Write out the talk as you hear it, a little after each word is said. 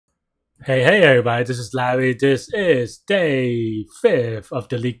Hey everybody, this is Larry. This is day 5th of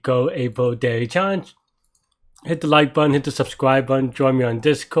the Leetcode April Daily Challenge. Hit the like button, hit the subscribe button, join me on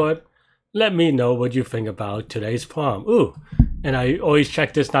Discord. Let me know what you think about today's poem. Ooh, and I always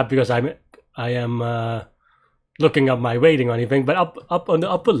check this not because I am looking up my rating or anything, but up on the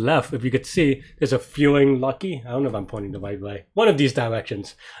upper left, if you could see, there's a feeling lucky. I don't know if I'm pointing the right way. One of these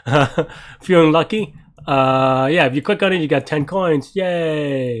directions. Feeling lucky. Yeah, if you click on it, you got 10 coins.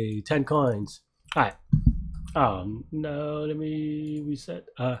 Yay, 10 coins. All right. Oh, no, let me reset.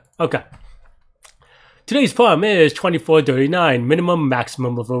 Okay. Today's poem is 2439, minimum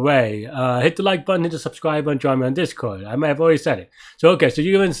maximum of array. Hit the like button, hit the subscribe button, join me on Discord. I might have already said it. So, okay, so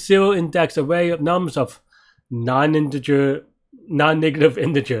you're given zero index array of nums of non-negative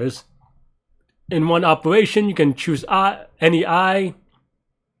integers. In one operation, you can choose any I.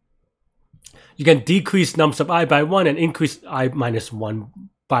 You can decrease nums of I by 1 and increase I minus 1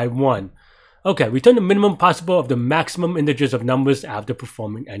 by 1. Okay, return the minimum possible of the maximum integers of numbers after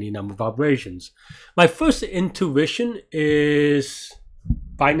performing any number of operations. My first intuition is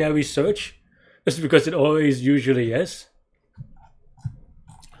binary search. This is because it always usually is.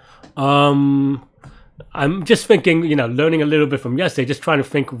 I'm just thinking, learning a little bit from yesterday, just trying to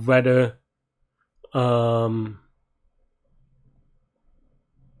think whether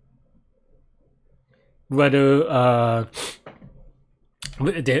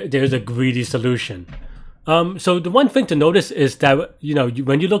there's a greedy solution. So the one thing to notice is that,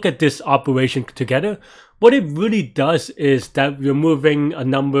 when you look at this operation together, what it really does is that you're moving a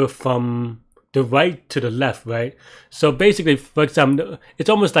number from the right to the left, right? So basically, for example, it's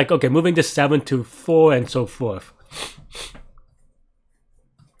almost like, okay, moving this 7 to 4 and so forth.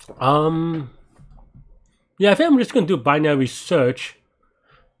 Yeah, I think I'm just going to do binary search.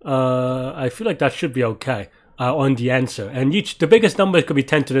 I feel like that should be okay on the answer. And the biggest number could be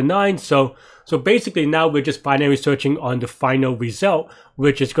 10 to the 9. So basically now we're just binary searching on the final result,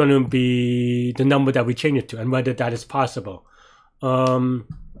 which is going to be the number that we change it to and whether that is possible.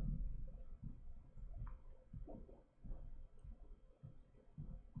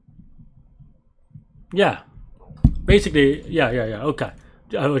 Yeah, basically, yeah, okay.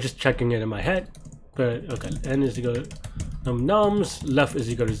 I was just checking it in my head, but okay, n is equal to nums, left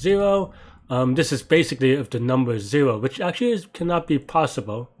is equal to 0. This is basically if the number is 0, which actually cannot be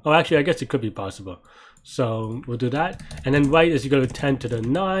possible. Oh, actually, I guess it could be possible. So we'll do that. And then right is equal to 10 to the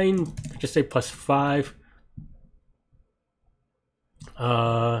 9, just say plus 5.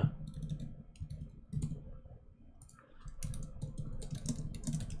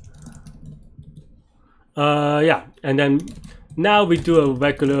 Yeah, and then now we do a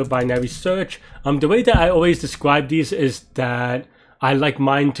regular binary search. The way that I always describe these is that I like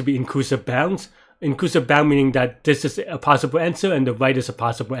mine to be inclusive bounds. Inclusive bound meaning that this is a possible answer and the right is a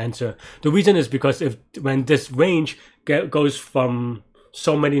possible answer. The reason is because when this range goes from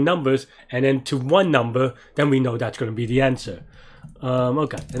so many numbers and then to one number, then we know that's going to be the answer.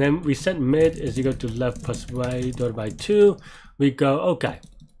 Okay, and then we set mid is equal to left plus right divided by 2. We go, okay,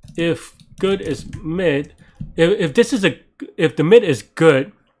 if good is mid, if the mid is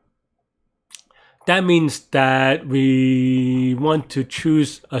good, that means that we want to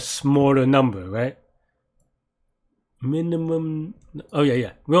choose a smaller number, right? Minimum, oh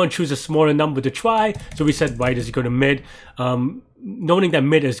yeah. We want to choose a smaller number to try. So we said right is equal to mid. Knowing that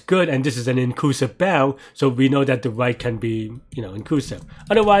mid is good and this is an inclusive bound, so we know that the right can be, inclusive.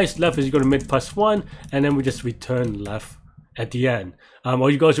 Otherwise, left is equal to mid plus 1, and then we just return left at the end. Or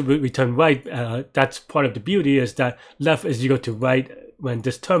you go to return right. That's part of the beauty is that left is equal to right when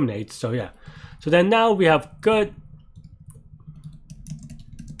this terminates. So yeah. So then now we have good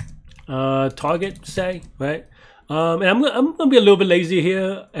target, say, right? And I'm gonna be a little bit lazy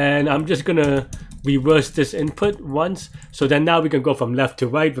here, and I'm just gonna reverse this input once. So then now we can go from left to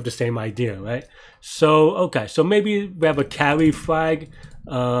right with the same idea, right? So okay, so maybe we have a carry flag.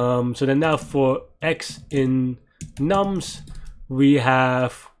 So then now for x in nums, we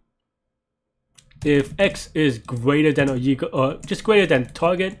have if x is greater than or equal, or just greater than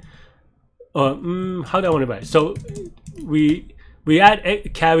target. How do I want to write? So we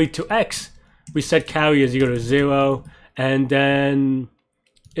add carry to x. We set carry is equal to 0, and then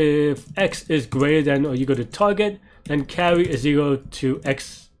if x is greater than or equal to target, then carry is equal to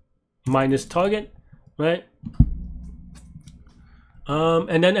x minus target, right?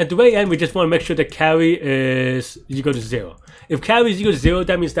 And then at the very end, we just want to make sure that carry is equal to 0. If carry is equal to 0,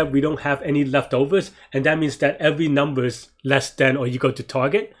 that means that we don't have any leftovers, and that means that every number is less than or equal to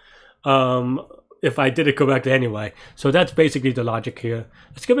target. If I did it correctly anyway. So that's basically the logic here.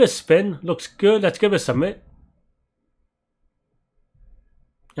 Let's give it a spin. Looks good. Let's give it a submit.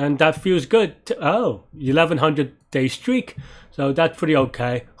 And that feels good. Oh, 1100-day streak. So that's pretty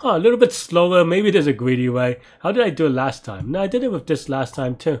okay. Huh, a little bit slower. Maybe there's a greedy way. How did I do it last time? No, I did it with this last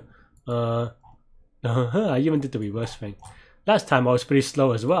time too. I even did the reverse thing. Last time I was pretty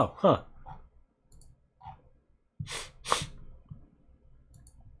slow as well. Huh.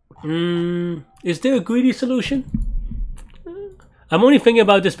 Is there a greedy solution? I'm only thinking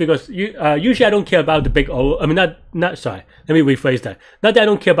about this because usually I don't care about the big O. I mean, not sorry. Let me rephrase that. Not that I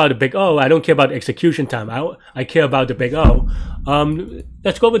don't care about the big O. I don't care about execution time. I care about the big O.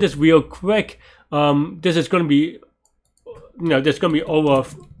 Let's go over this real quick. This is going to be, there's going to be O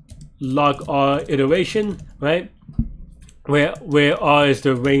of log R iteration, right? Where R is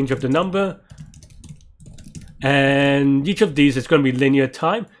the range of the number. And each of these is going to be linear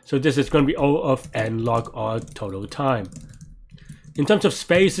time. So this is going to be O of n log R total time. In terms of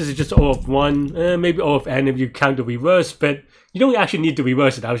space, this is just O of 1, maybe O of n if you count the reverse, but you don't actually need to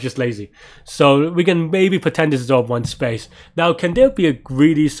reverse it. I was just lazy. So we can maybe pretend this is O of 1 space. Now, can there be a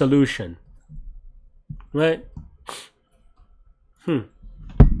greedy solution? Right? I'm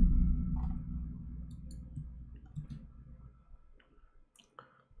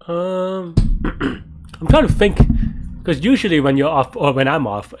trying to think, because usually when you're off, or when I'm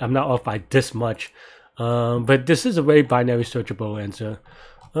off, I'm not off by this much. But this is a very binary searchable answer.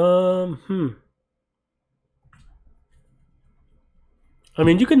 I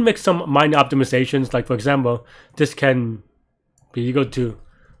mean, you can make some minor optimizations. Like, for example, this can be equal to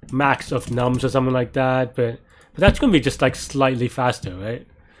max of nums or something like that. But that's going to be just like slightly faster, right?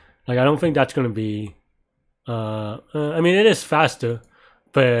 Like, I don't think that's going to be... I mean, it is faster.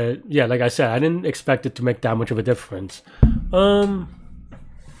 But yeah, like I said, I didn't expect it to make that much of a difference.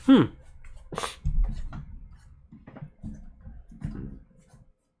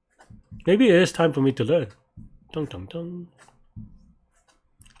 Maybe it is time for me to learn. Dun, dun, dun.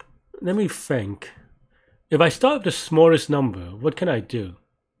 Let me think. If I start with the smallest number, what can I do?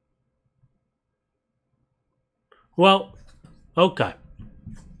 Well, okay.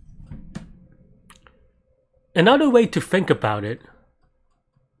 Another way to think about it,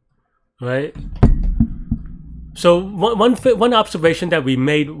 right? So one observation that we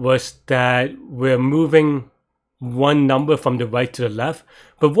made was that we're moving one number from the right to the left.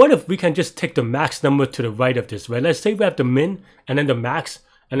 But what if we can just take the max number to the right of this, right? Let's say we have the min and then the max,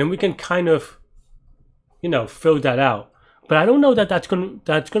 and then we can kind of, fill that out. But I don't know that that's gonna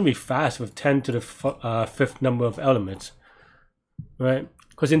be fast with 10 to the fifth number of elements, right?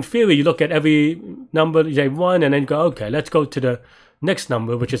 Because in theory, you look at every number, you say 1, and then go, okay, let's go to the next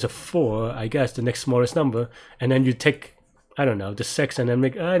number, which is a 4, I guess, the next smallest number, and then you take, I don't know, the 6, and then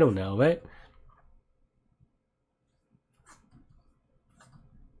make, I don't know, right?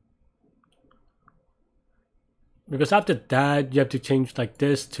 Because after that, you have to change like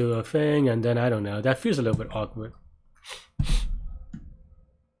this to a thing, and then I don't know. That feels a little bit awkward.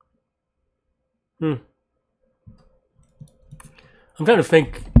 I'm trying to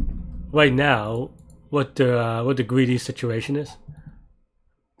think right now what the greedy situation is.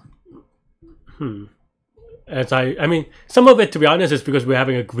 I mean, some of it, to be honest, is because we're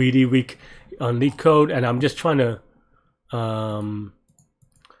having a greedy week on Leetcode, and I'm just trying to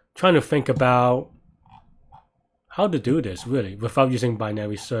think about how to do this really without using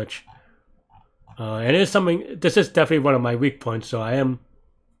binary search. And it's something, this is definitely one of my weak points, so I am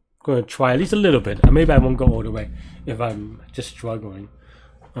going to try at least a little bit. Maybe I won't go all the way if I'm just struggling.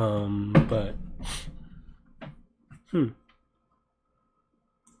 But can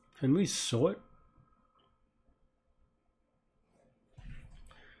we sort?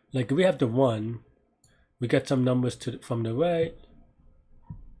 Like if we have the 1, we get some numbers from the right.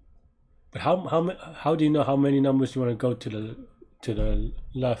 But how do you know how many numbers you want to go to the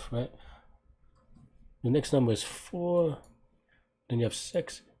left, right? The next number is 4. Then you have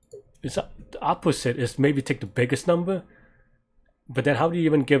 6. It's the opposite is maybe take the biggest number. But then how do you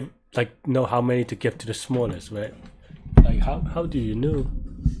even know how many to give to the smallest, right? Like how do you know?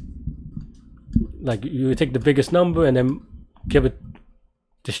 Like you take the biggest number and then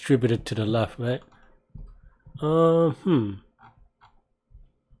distribute it to the left, right?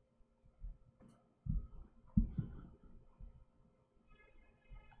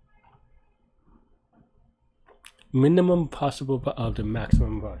 Minimum possible of the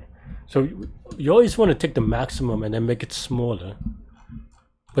maximum value. So you always want to take the maximum and then make it smaller.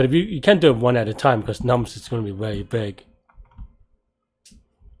 But if you can't do it one at a time because nums is going to be very big.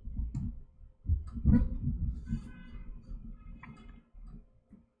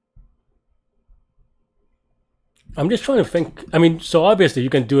 I'm just trying to think. I mean, so obviously you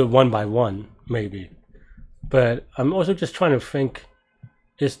can do it one by one, maybe. But I'm also just trying to think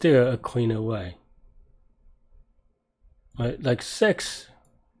is there a cleaner way? Right, like 6.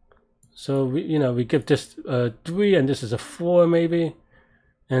 So we give this 3, and this is a 4 maybe,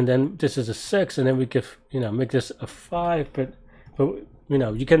 and then this is a 6, and then we give make this a 5. But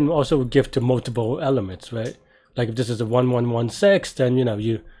you can also give to multiple elements, right? Like if this is a 1 1 1 6, then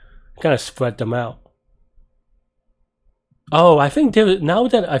you kind of spread them out. Oh, I think now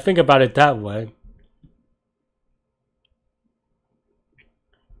that I think about it that way,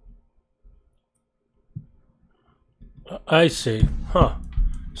 I see, huh?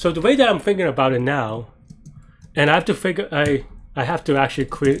 So the way that I'm thinking about it now, and I have to figure, I have to actually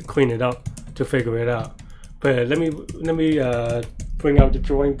clean it up to figure it out. But let me bring out the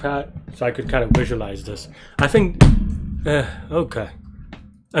drawing pad so I could kind of visualize this. I think, okay.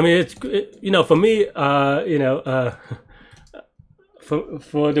 I mean, for me,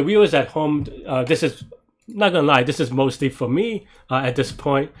 for the viewers at home, this is, not gonna lie, this is mostly for me at this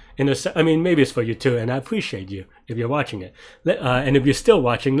point. I mean, maybe it's for you too, and I appreciate you if you're watching it. And if you're still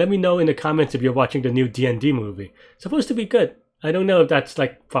watching, let me know in the comments if you're watching the new D&D movie. It's supposed to be good. I don't know if that's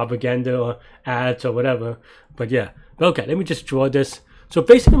like propaganda or ads or whatever, but yeah. Okay, let me just draw this. So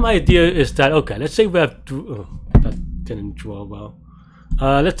basically my idea is that, okay, let's say we have, oh, that didn't draw well.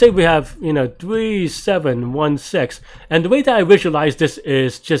 Let's say we have, 3 7 1 6, and the way that I visualize this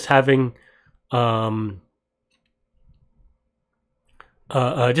is just having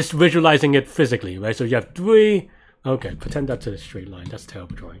just visualizing it physically, right? So you have 3, okay, pretend that's a straight line. That's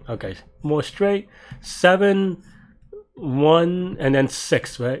terrible drawing. Okay, more straight, 7 1 and then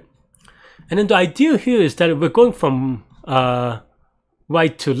 6, right? And then the idea here is that we're going from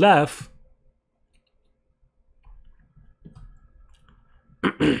right to left.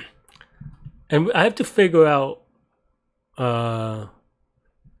 And I have to figure out how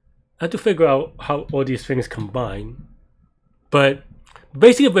all these things combine. But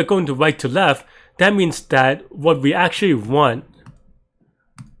basically if we're going to right to left, that means that what we actually want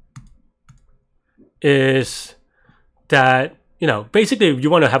is that, basically if you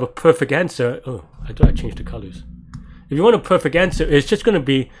want to have a perfect answer, oh, I thought I changed the colors. If you want a perfect answer, it's just going to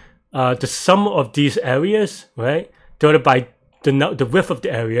be the sum of these areas, right, divided by the width of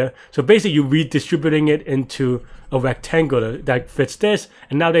the area. So basically you're redistributing it into a rectangle that fits this,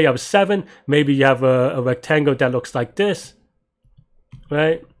 and now that you have 7, maybe you have a rectangle that looks like this,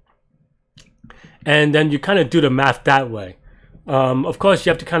 right? And then you kind of do the math that way. Of course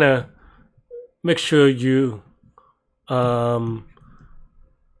you have to kind of make sure you that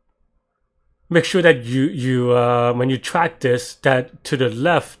you when you track this, that to the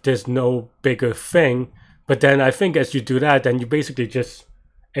left there's no bigger thing. But then I think as you do that, then you're basically just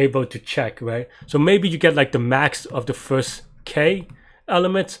able to check, right? So maybe you get like the max of the first K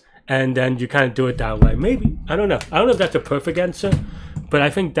elements, and then you kind of do it that way. Maybe, I don't know. I don't know if that's a perfect answer, but I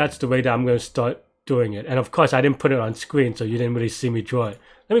think that's the way that I'm going to start doing it. And of course, I didn't put it on screen, so you didn't really see me draw it.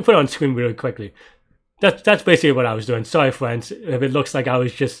 Let me put it on screen really quickly. That's basically what I was doing. Sorry, friends, if it looks like I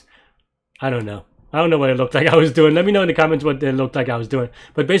was just, I don't know what it looked like I was doing. Let me know in the comments what it looked like I was doing.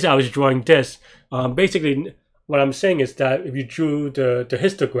 But basically, I was drawing this. Basically, what I'm saying is that if you drew the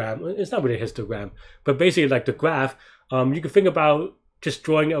histogram, it's not really a histogram, but basically like the graph, you can think about just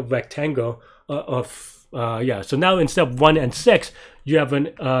drawing a rectangle yeah. So now instead of 1 and 6, you have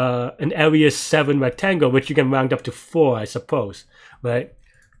an area 7 rectangle, which you can round up to 4, I suppose, right?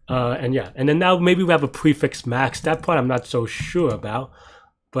 And yeah, and then now maybe we have a prefix max. That part I'm not so sure about,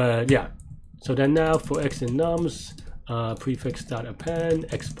 but yeah. So then now for x and nums, prefix dot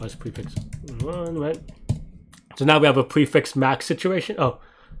append x plus prefix 1, right? So now we have a prefix max situation. Oh,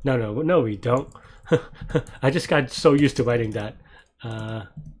 no, we don't. I just got so used to writing that.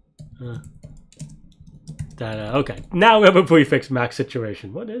 Okay, now we have a prefix max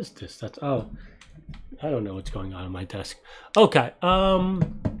situation. What is this? That's, oh, I don't know what's going on my desk. Okay,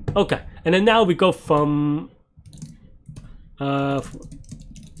 okay, and then now we go from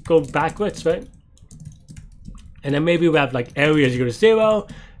go backwards, right? And then maybe we have like areas equal to 0,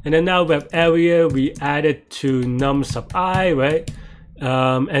 and then now we have area, we add it to num sub I, right?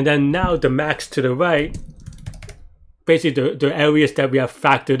 And then now the max to the right, basically the areas that we have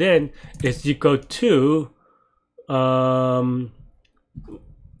factored in is equal to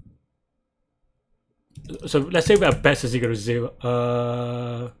so let's say we have best is equal to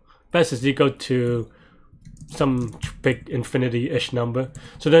 0. Best is equal to some big infinity-ish number.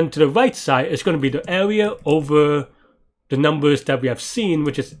 So then to the right side, it's going to be the area over the numbers that we have seen,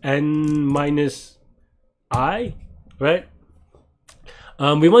 which is n minus I, right?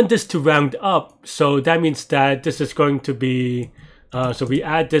 We want this to round up, so that means that this is going to be, so we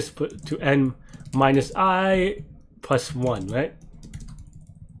add this to n minus I plus 1, right?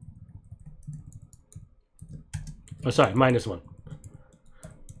 Oh, sorry, -1.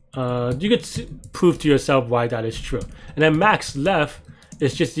 You could prove to yourself why that is true. And then max left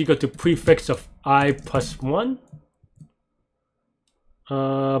is just equal to prefix of I plus 1.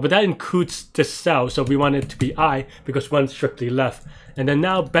 But that includes the cell, so we want it to be I because 1's strictly left. And then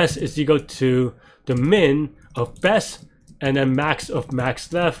now best is equal to the min of best, and then max of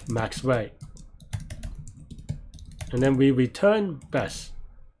max left, max right. And then we return best.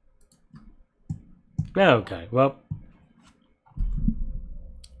 Okay, well.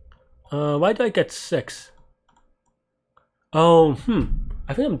 Why do I get 6? Oh,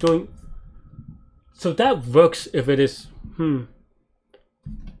 I think I'm doing... So that works if it is...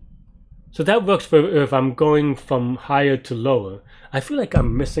 So that works for if I'm going from higher to lower. I feel like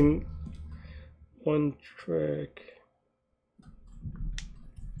I'm missing one trick.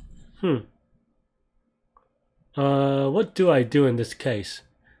 What do I do in this case?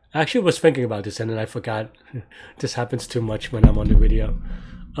 I actually was thinking about this and then I forgot. This happens too much when I'm on the video.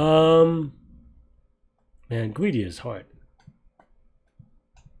 Man, greedy is hard.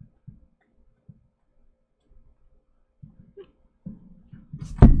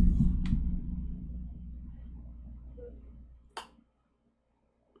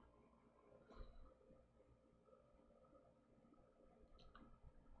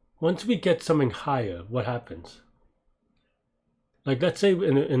 Once we get something higher, what happens? Like, let's say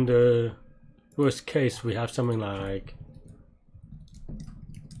in the worst case, we have something like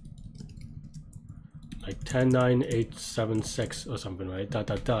 10, 9, 8, 7, 6 or something, right? Dot,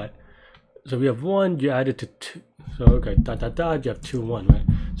 dot, dot. So we have 1, you add it to 2. So, okay, dot, dot, dot, you have 2, 1, right?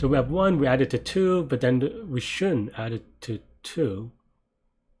 So we have 1, we add it to 2, but then we shouldn't add it to 2.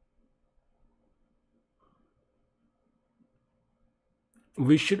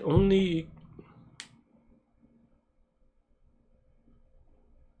 We should only...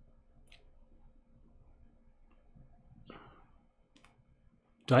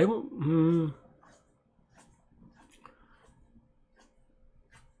 Do I...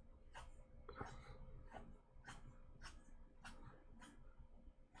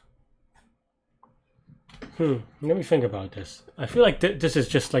 Let me think about this. I feel like this is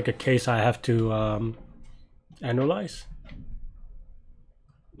just like a case I have to analyze.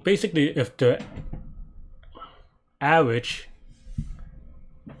 Basically, if the average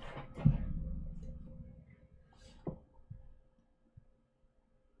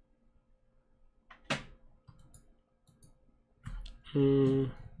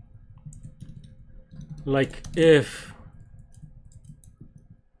like if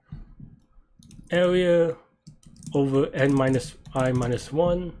area over n minus I minus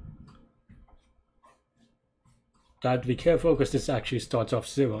 1, gotta be careful because this actually starts off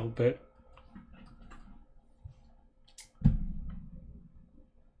 0, but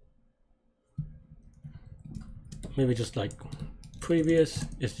maybe just like previous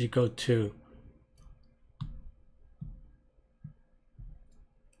is equal to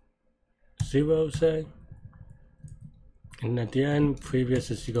 0, say, and at the end previous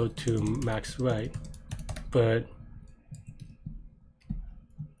is equal to max right, but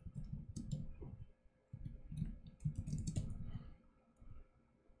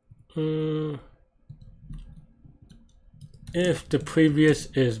if the previous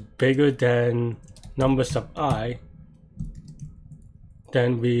is bigger than number sub I,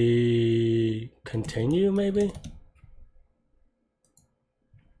 then we continue maybe.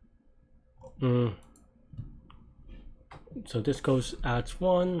 So this goes adds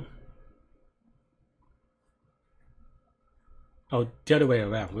 1. Oh, the other way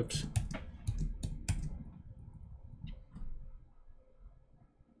around, whoops.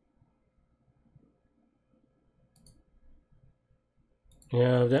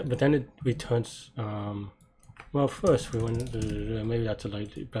 Yeah, but then it returns, well, first we want, maybe that's a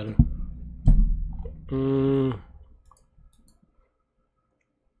little better.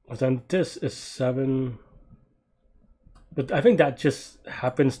 Then this is 7. But I think that just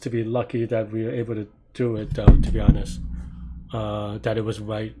happens to be lucky that we were able to do it, though, to be honest. That it was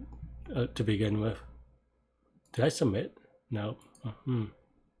right to begin with. Did I submit? No.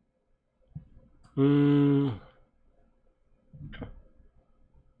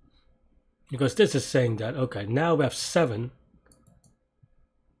 Because this is saying that, okay, now we have 7.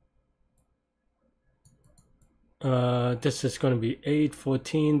 This is going to be 8,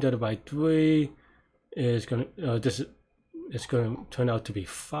 14 divided by 3 is going to, this is going to turn out to be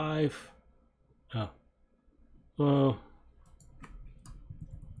 5. Oh, well.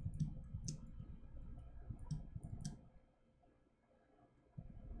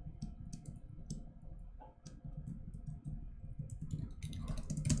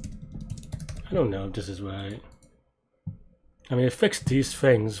 I don't know if this is right. I mean, it fixed these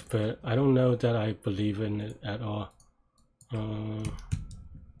things, but I don't know that I believe in it at all. Yep,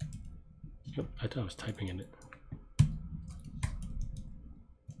 I thought I was typing in it.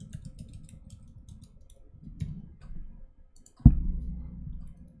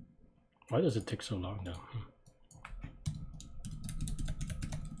 Why does it take so long now?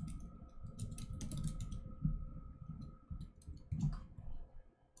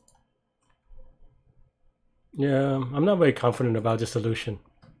 Yeah, I'm not very confident about the solution,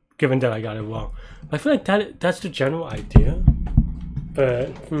 given that I got it wrong. I feel like that's the general idea,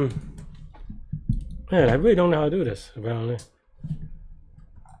 but man, I really don't know how to do this, apparently.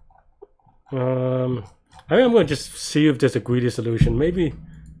 I think I'm gonna just see if there's a greedy solution. Maybe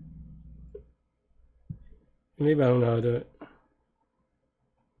I don't know how to do it.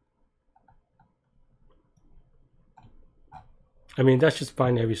 I mean, that's just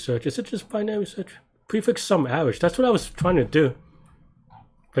binary search. Is it just binary search? Prefix sum average. That's what I was trying to do.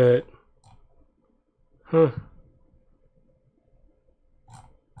 But, oh,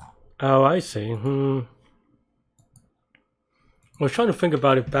 I see. I was trying to think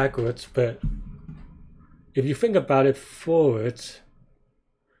about it backwards, but if you think about it forwards,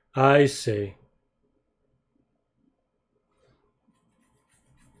 I see.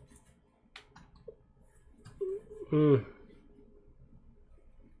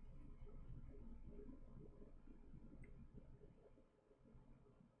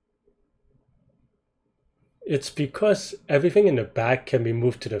 It's because everything in the back can be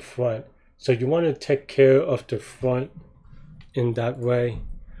moved to the front. So you want to take care of the front in that way.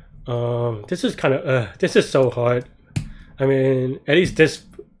 This is kind of, this is so hard. I mean, at least this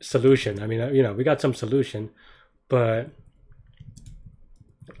solution, I mean, you know, we got some solution, but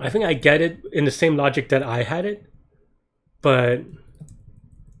I think I get it in the same logic that I had it, but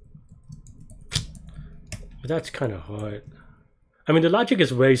that's kind of hard. I mean, the logic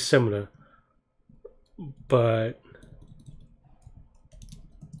is very similar, but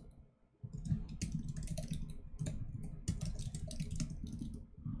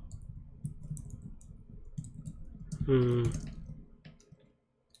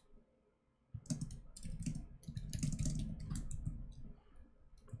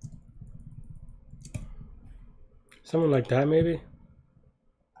something like that, maybe.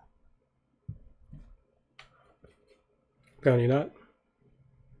 Apparently not.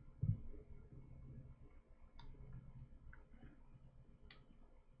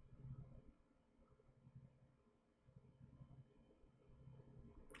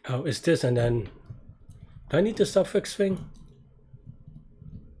 Oh, is this, and then do I need the suffix thing?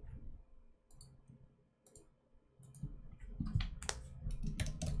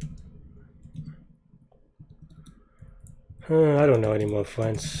 I don't know anymore,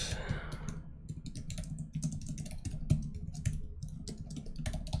 friends.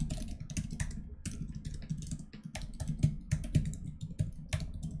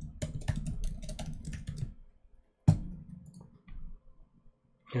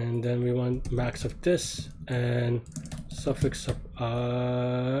 And then we want max of this and suffix of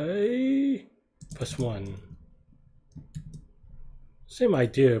I plus 1. Same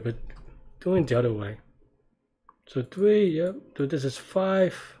idea, but doing the other way. So 3, yep. So this is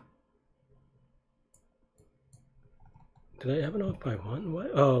 5. Did I have it off by 1?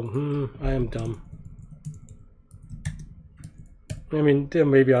 What? Oh, I am dumb. I mean, there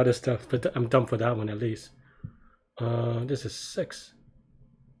may be other stuff, but I'm dumb for that one at least. This is 6.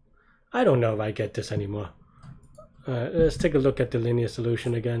 I don't know if I get this anymore. Let's take a look at the linear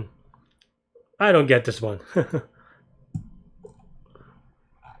solution again. I don't get this one.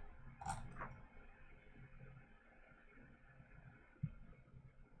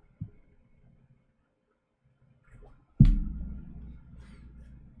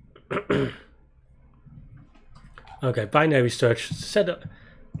 Okay, binary search.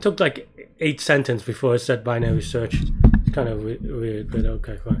 Took like 8 sentences before it said binary search. It's kind of weird, but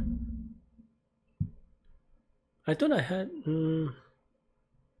okay, fine. I thought I had.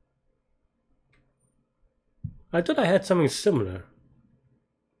 I thought I had something similar.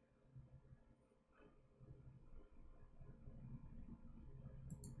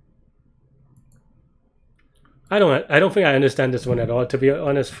 I don't think I understand this one at all, to be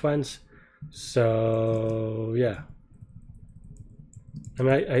honest, friends. So yeah. I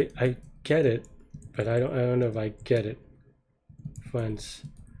mean, I get it, but I don't know if I get it, friends.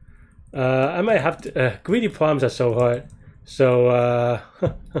 I might have to. Greedy problems are so hard. So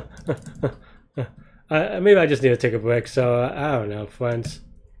maybe I just need to take a break. So I don't know, friends.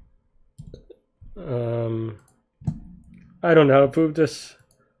 I don't know how to prove this.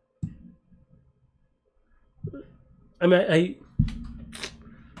 I mean,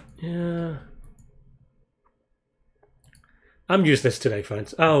 yeah. I'm useless today,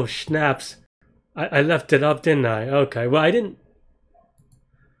 friends. Oh, snaps. I left it up, didn't I? Okay, well, I didn't.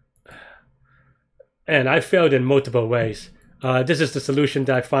 And I failed in multiple ways. This is the solution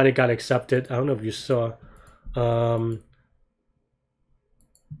that I finally got accepted. I don't know if you saw. But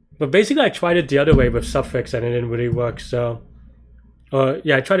basically, I tried it the other way with suffix and it didn't really work. So,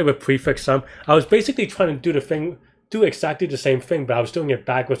 yeah, I tried it with prefix sum. I was basically trying to do exactly the same thing, but I was doing it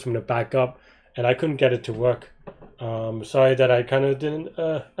backwards from the back up, and I couldn't get it to work. Sorry that I kind of didn't.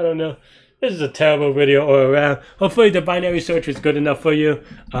 I don't know. This is a terrible video all around. Hopefully the binary search is good enough for you.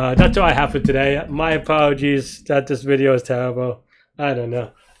 That's all I have for today. My apologies that this video is terrible. I don't know.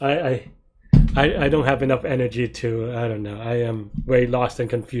 I don't have enough energy to, I don't know. I am very lost and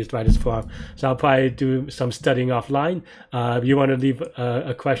confused by this form. So I'll probably do some studying offline. If you want to leave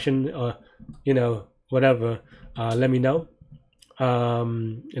a question or, you know, whatever, let me know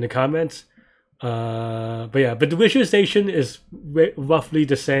in the comments. But yeah, but the visualization is roughly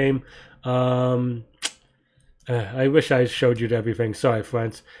the same. I wish I showed you everything. Sorry,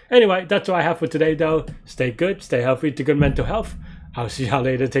 friends. Anyway, that's all I have for today, though. Stay good, stay healthy, to good mental health. I'll see y'all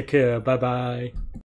later. Take care. Bye-bye.